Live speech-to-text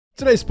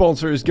Today's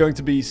sponsor is going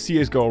to be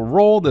CSGO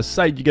Roll, the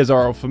site you guys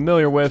are all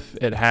familiar with.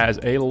 It has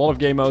a lot of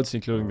game modes,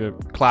 including the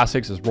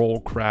classics as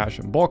Roll, Crash,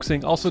 and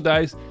Boxing, also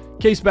dice,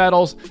 case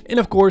battles, and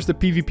of course the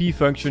PvP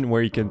function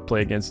where you can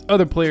play against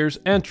other players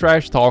and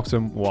trash talk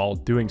them while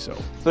doing so.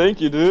 Thank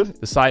you, dude.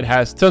 The site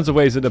has tons of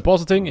ways of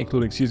depositing,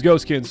 including CSGO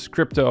skins,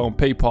 crypto,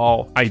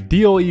 PayPal,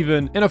 Ideal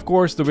even, and of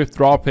course the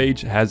withdraw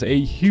page has a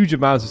huge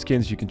amount of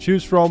skins you can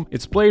choose from.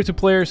 It's player to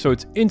player, so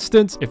it's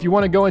instant. If you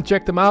want to go and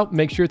check them out,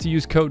 make sure to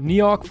use code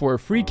neok for a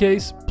free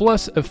case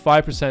plus a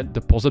 5%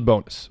 deposit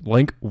bonus.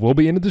 Link will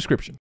be in the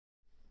description.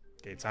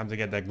 Okay, time to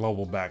get that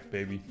global back,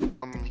 baby. Do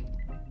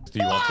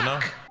you want to know?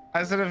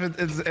 I said if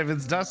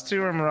it's Dust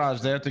 2 or Mirage,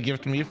 they have to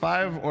gift me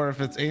 5, or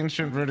if it's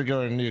Ancient,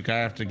 Vertigo, or Nuke, I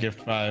have to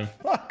gift 5.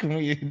 Fuck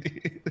me,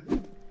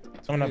 dude.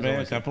 Someone up there,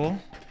 a couple.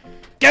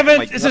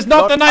 Kevin, this is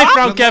not the knife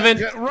round,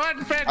 Kevin!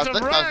 Run, Phantom,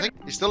 run! I think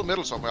he's still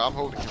middle somewhere. I'm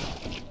holding him.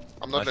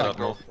 I'm not letting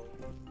go.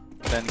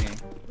 Standing.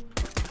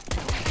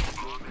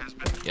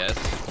 Yes.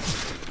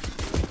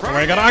 Oh,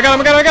 I got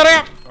him!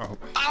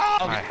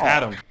 Oh, I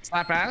had him.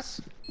 Slap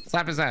ass.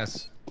 Slap his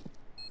ass.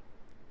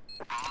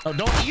 Oh,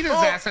 don't eat his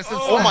ass. I said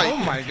oh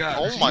my god.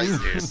 Oh my god.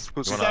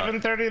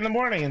 7:30 in the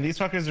morning and these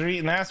fuckers are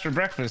eating ass for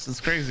breakfast. It's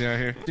crazy out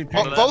here.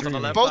 Both,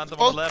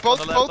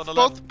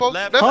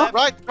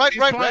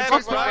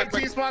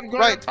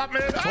 right. Top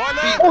mid.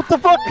 What the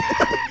fuck?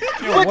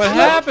 Yo, what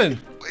happened?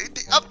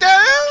 Up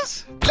there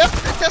is!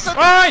 Left, there's a...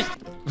 Right!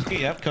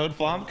 Yep, code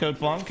FLOM, code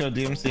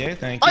DMCA,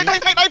 thank you.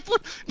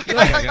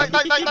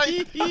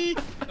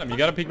 You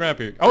gotta peek ramp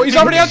here. Oh, he's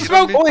already out the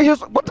smoke! Oh,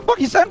 what the fuck?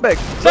 He's sandbags!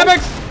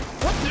 Sandbags!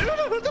 What, dude?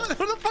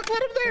 Who the fuck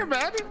let him there,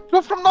 man?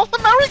 You're from North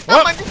America,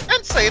 man. You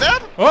can't say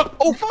that.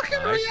 Oh,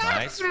 fucking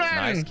react, man.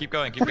 Nice. Keep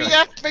going.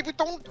 React, maybe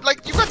don't,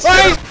 like, you can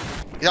say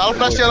yeah, I'll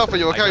flash yellow for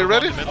you, okay? You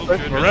ready?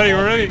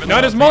 We're ready.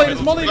 No, there's Molly,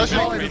 It's Molly! It's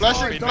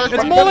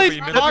Molly!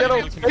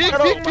 Peek!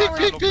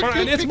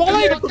 It's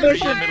Molly!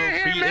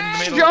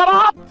 Shut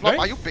up!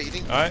 Are you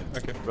baiting? Alright,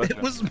 okay. It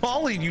was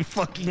Molly, you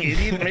fucking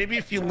idiot. Maybe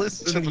if you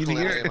listen, you'd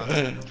hear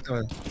it.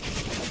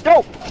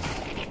 Go!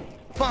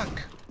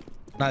 Fuck.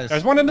 Nice.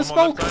 There's one in the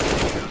smoke!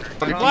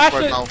 Flash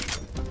it!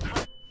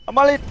 I'm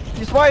on it!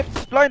 He's white!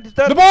 He's blind! He's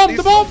dead! The bomb!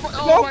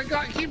 Oh my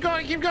god, keep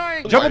going!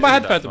 Jump on my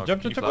head, Phantom!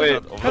 Jump! Wait.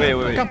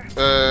 Come.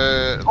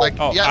 Like,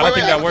 oh, yeah, I don't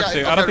think that works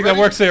here. I don't think that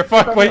works here.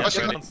 Fuck, wait.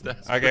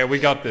 Okay, we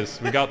got this.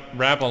 We got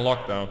ramp on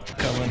lockdown.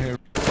 Come in here.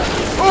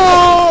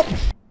 Oh!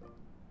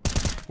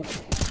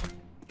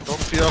 Don't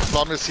fear,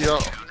 Flom is here.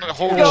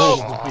 Holy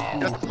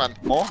shit, man.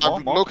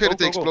 I've located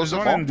the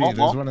explosive. There's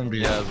one in B.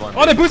 Yeah, there's one.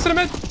 Oh, they boosted him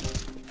in!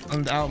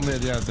 And out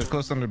mid, yeah, they're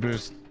close on the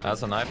boost.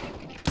 That's a knife.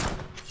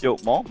 Yo,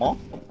 more?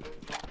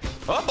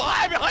 Oh,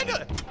 behind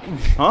it!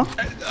 Huh?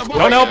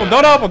 Don't help him!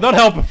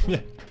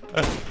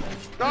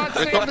 God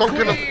save don't the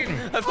kill him. queen!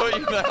 I thought you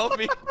were gonna help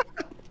me.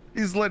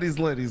 He's lit. Yo,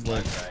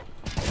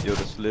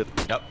 the slit.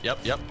 Yep.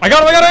 I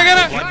got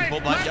it! Blind, full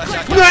blind.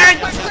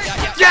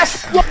 Yes!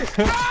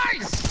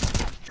 Nice!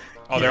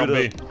 Oh, they're on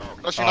B.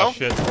 Does she know? Oh,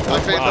 shit. I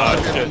failed.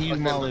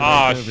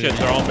 Ah, shit,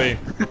 they're on B.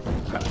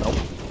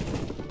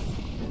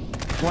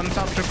 One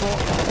top triple.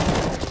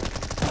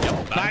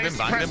 Bang him.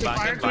 Go,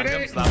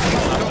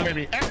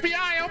 baby.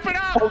 FBI, open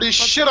up! Holy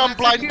shit, I'm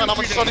blind, man. I'm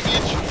on Sunny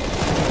Beach.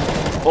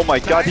 Oh my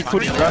god, he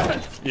couldn't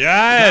run.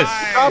 Yes!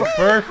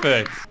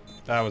 Perfect.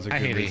 That was a good I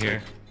hate it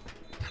here.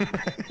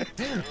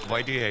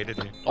 Why do you hate it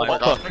here? Oh my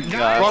god.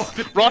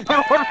 Run.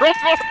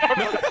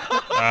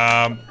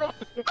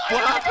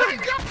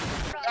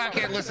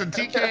 Okay, listen,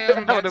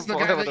 TKM, that's the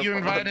guy that you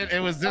invited.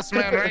 It was this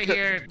man right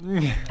here.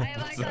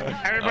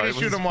 Everybody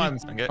shoot him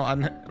once. Okay.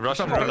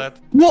 Russian roulette.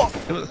 What?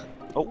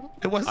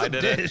 It wasn't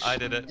Dish. I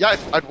did it. Yeah,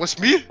 it was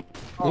me.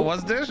 Oh,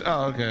 was Dish?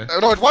 Oh, okay.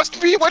 No, it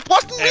wasn't me. It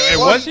wasn't me. It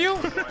was you?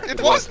 It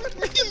wasn't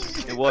me.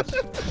 It was.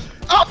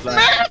 Oh,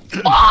 man.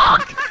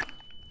 Fuck.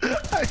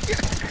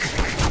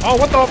 Oh,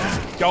 what the?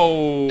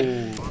 Yo!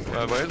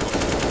 Where is it?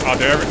 Oh,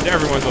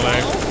 everyone's on A.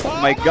 Oh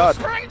my god.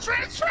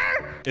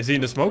 Transfer! Is he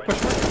in the smoke?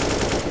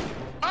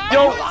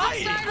 Yo!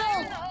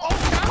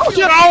 Oh,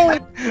 shit! Oh!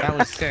 That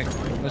was sick.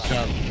 Nice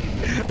job.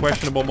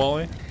 Questionable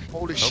Molly.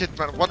 Holy shit,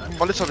 man. What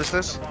Molotov is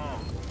this?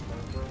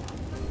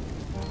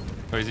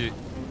 Where is he?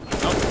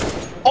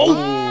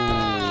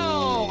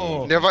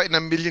 Oh! Never in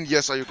a million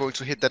years are you going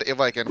to hit that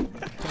ever again.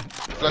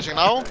 Flashing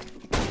now.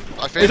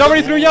 I failed. He's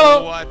already through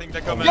yellow! Oh, I think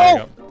they're coming.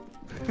 Yo!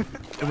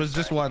 It was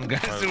just one,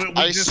 guys.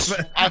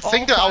 I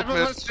think they're out mid. mid. All 5 of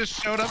us just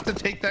showed up to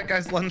take that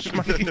guy's lunch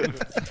money.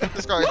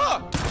 This guy.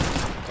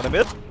 On a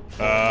mid?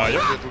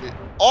 Yep.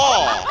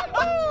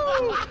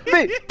 Oh!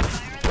 Me!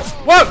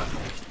 What?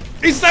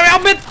 He's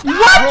out mid!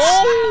 What?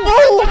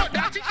 Oh!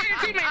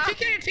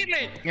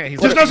 teammate. Yeah, he's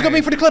Just no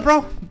scoping for the clip,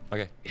 bro.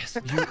 Okay. Yes.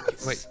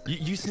 Wait.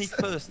 You sneak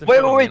first. Wait.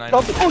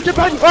 Oh, shit,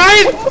 behind you!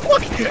 Right!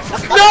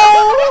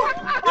 No!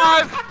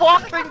 My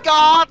fucking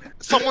god!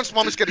 Someone's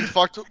mom is getting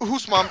fucked.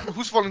 Whose mom?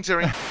 Who's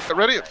volunteering?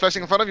 Ready?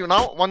 Flashing in front of you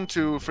now. 1,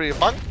 2, 3,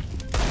 bang.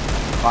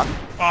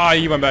 Ah,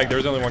 he went back. There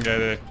was only one guy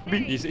there.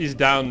 He's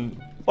down.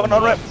 One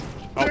on ramp.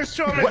 There's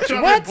two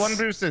What? one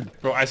boosted.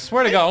 Bro, I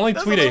swear to God, only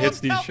Tweety hits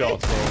these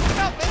shots,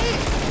 bro.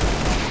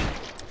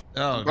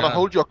 Oh, I'm gonna God.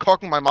 hold your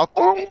cock in my mouth.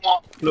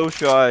 Close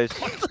your eyes.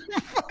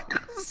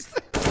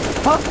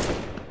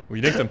 We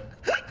dinked him.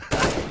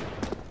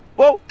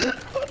 Whoa!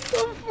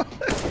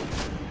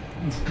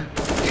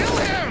 Kill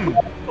him!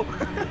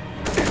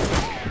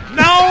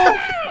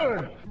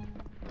 No!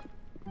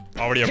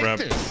 Already a Take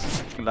ramp.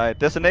 this. Like,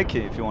 there's an AK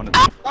if you want it.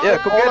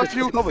 Yeah, go all get of it.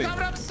 you. It's coming. Stop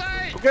it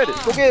upside! Go get it.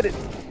 Go get it.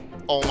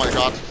 Oh my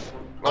god.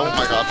 Oh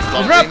my god.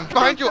 Ramp. Ramp.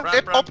 Behind you.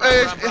 Ramp, Up,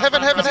 ramp,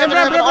 heaven, ramp, heaven, ramp, heaven,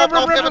 ramp, heaven, ramp, up,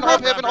 ramp, heaven,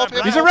 ramp, up, heaven, up,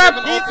 He's a heaven, ramp.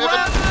 up, heaven.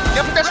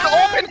 Yeah, but there's an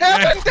open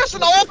heaven. There's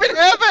an open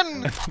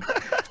heaven.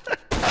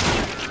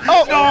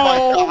 Oh my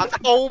god.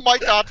 Oh my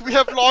god. We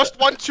have lost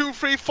 1, 2,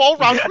 3, 4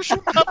 rounds. We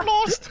shouldn't have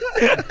lost.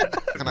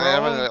 Can I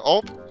have an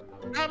op?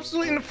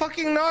 Absolutely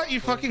fucking not, you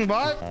fucking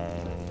bot.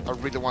 I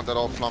really want that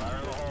op, Flum.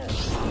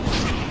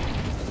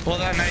 Well,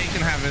 then now you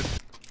can have it.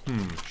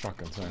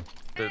 Shotgun time.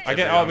 The- I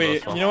get. everyone I'll be.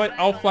 goes for- You know what?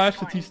 I'll flash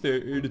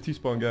the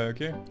T-spawn guy.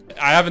 Okay.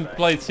 I haven't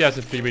played CS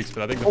in 3 weeks,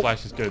 but I think the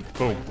flash is good.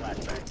 Boom.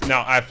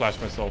 Now I flash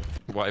myself.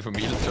 Why for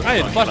me? It's just I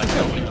didn't fine, flash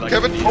myself.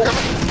 Kevin,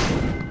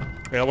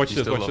 Kevin. Yeah, watch He's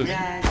this. still Watch low.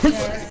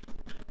 this.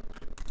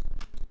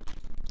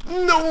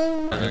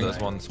 And then there's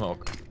one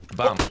smoke.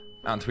 Bam.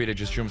 And Tweeter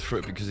just jumps through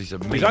it because he's a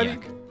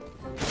maniac.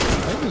 I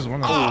think there's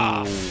one of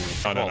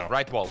them. No, no, no.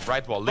 Right wall,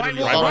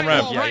 literally wall, right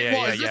ramp. wall, Yeah, right yeah,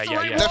 wall. yeah, Is yeah, this the yeah,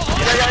 right yeah. Left.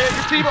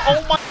 Yeah, you team.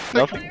 Oh my.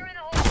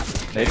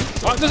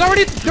 Oh, there's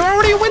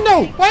already a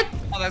window. What?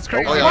 Oh, that's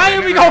crazy. Oh, yeah. Why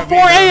did we go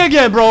 4A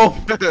again, bro?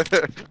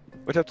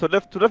 Wait up to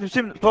left. To left. You see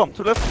him. Tom,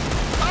 to left.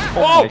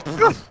 Oh!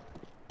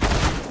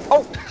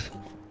 Oh!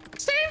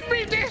 Save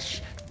me,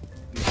 Dish!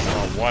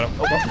 Oh, what?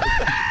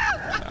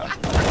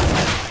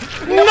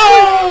 No!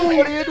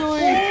 What are you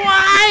doing?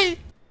 Why?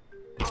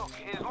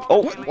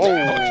 Oh!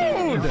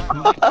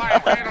 Oh!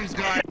 Alright, Phantom's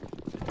gone.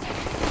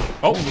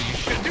 Oh,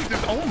 Shit, dude,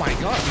 this, oh my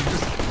god, you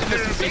just...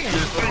 They're insane.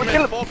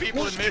 There's 4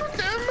 people in mid.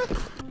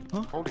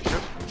 Holy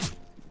shit.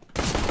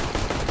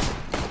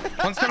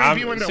 One's coming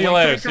B window. see you one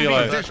later, coming see you from B.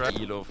 later. That's right.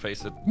 Elo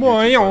face it.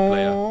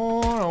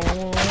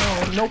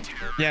 nope.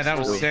 Yeah, that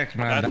was sick,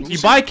 man. You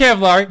buy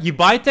Kevlar, you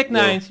buy Tech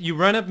 9s, you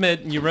run up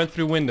mid, and you run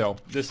through window.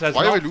 This has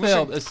Why are not we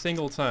failed losing? a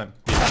single time.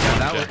 Yeah,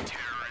 that was...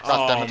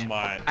 God damn Oh it.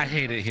 my. I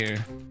hate it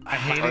here. I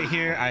hate it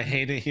here. I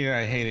hate it here.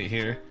 I hate it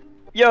here.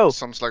 Yo!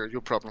 Sounds like a you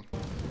problem.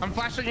 I'm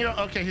flashing you.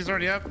 Okay, he's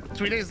already up.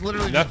 Tweet is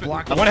literally just Nothing.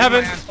 blocking. One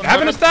heaven.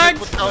 Heaven is tagged.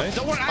 Nice.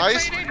 Don't worry, I'm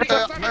Nice. saying it.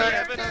 Don't summon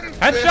it.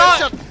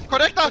 Headshot.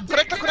 Connector. Up.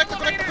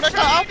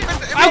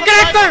 I'm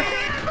connector.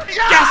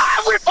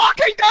 Yes! We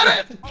fucking did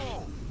it!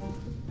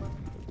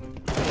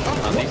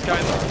 And these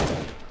guys.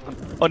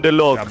 On the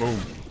log. Yeah, boom.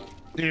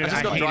 Dude, I just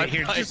I got hate it drive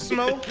here. by. Just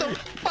smoke the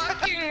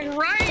fucking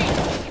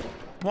right.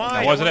 Why?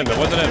 That wasn't him. That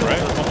wasn't him, right?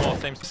 One more,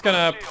 same. Just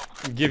gonna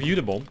give you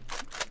the bomb.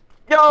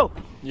 Yo!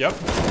 Yep.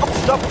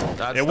 Stop!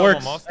 That's It still works.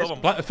 one more, still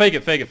one. Fake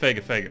it. Fake it. Fake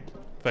it. Fake it.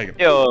 Fake it.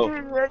 Yo!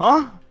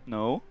 Huh?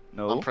 No. I'm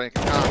No.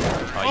 pranking. Oh,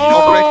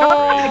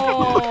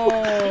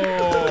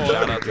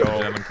 shout out to the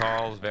German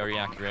calls. Very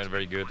accurate,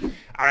 very good.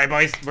 All right,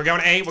 boys. We're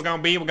going A. We're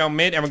going B. We're going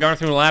mid, and we're going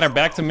through the ladder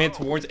back to mid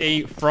towards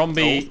A from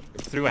B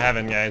through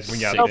heaven, guys. We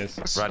got Sick.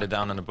 this. Write it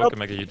down in a book and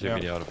make a YouTube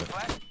video out of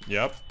it.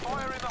 Yep.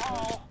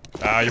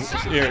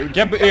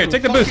 Here,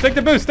 take the boost. Take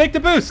the boost. Take the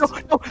boost.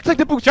 No, take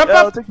the boost. Jump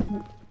Yeah, up. take the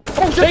boost.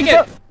 Oh, take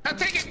it. I'll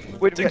take it.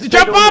 Wait,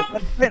 Jump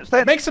up!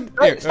 Stand. Make some.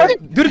 Here,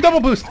 do the double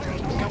boost.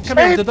 Come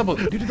here, the double.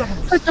 Do the double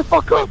boost. Take the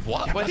fuck up.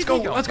 What? Let's go.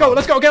 Let's go.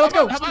 Let's go. Okay, let's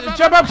go.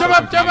 Jump up. Jump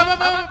up. Jump up.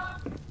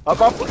 Up.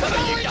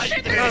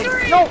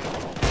 No.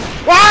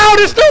 Wow,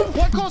 there's two.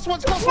 One close,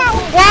 one's close. Wow.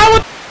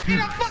 What? Get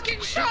a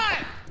fucking shot.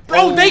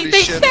 Bro, they Holy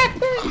shit.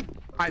 stacked.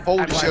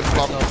 Holy shit,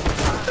 Flop.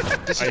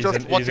 This is He's just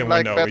in watching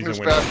like window, bad he's in news,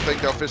 window. bad thing,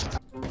 they're fist.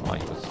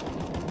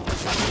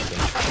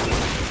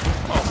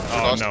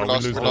 Oh lost, no, we we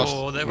lost, lose we this. lost.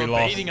 Oh, they We were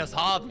lost. baiting us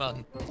hard,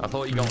 man. I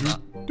thought you got that.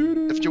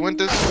 If you win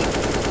this,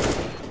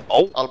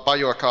 Oh. I'll buy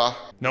you a car.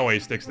 No way he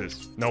sticks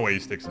this. No way he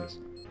sticks this.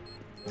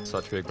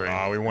 Such big brain.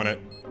 Ah, we won it.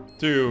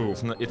 2,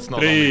 It's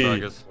not only 3,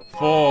 burgers.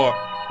 4.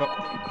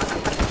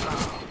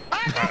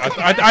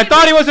 I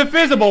thought he was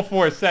invisible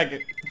for a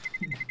second.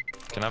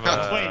 Can I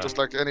have Wait, a... Just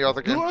like any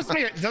other Who game. owes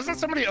me? Doesn't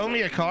somebody owe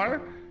me a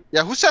car?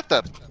 Yeah, who said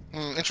that?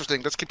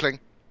 Interesting, let's keep playing.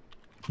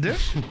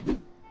 Dish?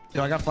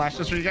 Yo, I got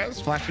flashes for you guys.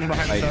 Flashing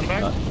behind the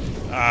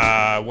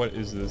sandbag. What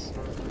is this?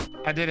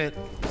 I did it.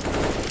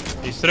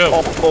 He's through.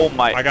 Oh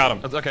my. I got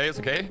him. It's okay, it's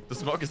okay. The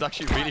smoke is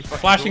actually really fucking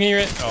Flashing cool. in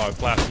your oh,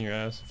 flashing in your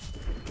ass.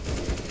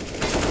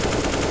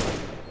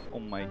 Oh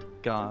my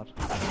god.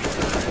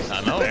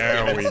 I know.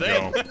 There we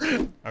Insane.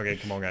 go. Okay,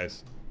 come on,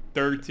 guys.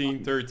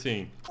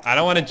 13-13. I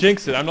don't want to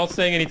jinx it. I'm not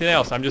saying anything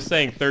else. I'm just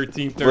saying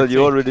 13-13. Well,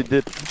 you already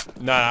did.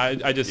 Nah,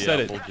 I just said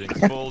Yeah, it. full jinx,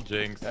 full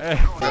jinx.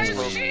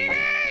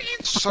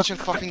 Such a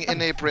fucking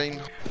NA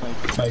brain.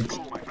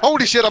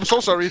 Holy shit, I'm so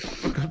sorry.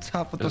 On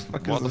top of the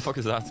fuck What is the this? fuck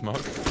is that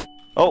smoke?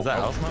 Oh. Is that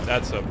house smoke?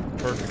 That's a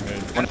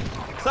perfect name.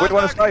 Wait,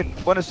 one aside.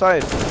 One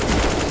aside.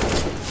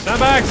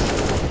 Sandbags!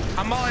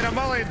 I'm mullied, I'm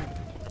mullied.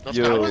 That's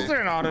Yo. How kinda was weird.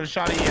 there an auto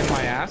shotty in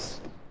my ass?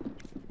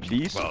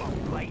 Please.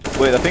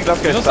 Wait, I think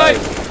that's Middle guy's side.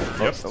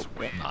 side.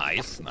 Yep.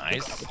 Nice,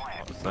 nice. It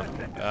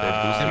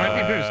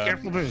might be boost,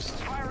 careful boost.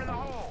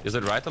 Is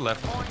it right or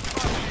left?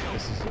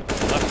 This is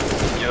left.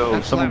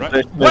 Yo, someone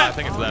left. flashed Yeah, I mid.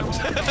 think it's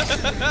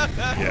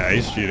left. Yeah,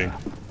 he's cheating.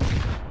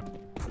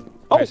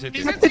 Oh, Where's it?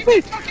 he's in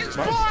CT! Fucking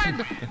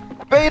spawn!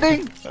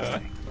 Baiting!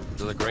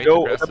 There's a great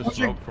Yo, aggressive they're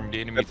pushing. smoke from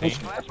the enemy team.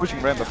 They're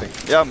pushing ramp, I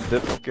think. Yeah, I'm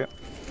dead, okay.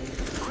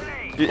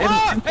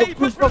 Ah! Hey,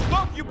 push for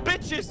smoke, you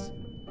bitches!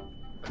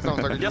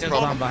 Sounds like a Yes, good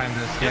Bob. Spawn behind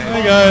this guy.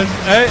 Hey guys.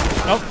 Hey.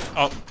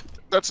 Oh.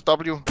 That's a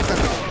W.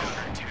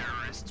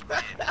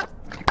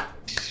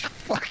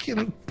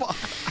 Fucking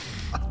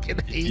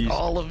hate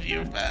all of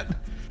you, man.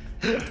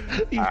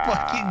 You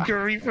fucking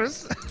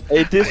griefers.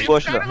 Hey, this It's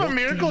was kind of a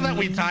miracle that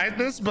we tied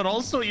this, but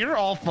also you're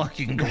all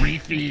fucking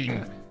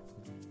griefing.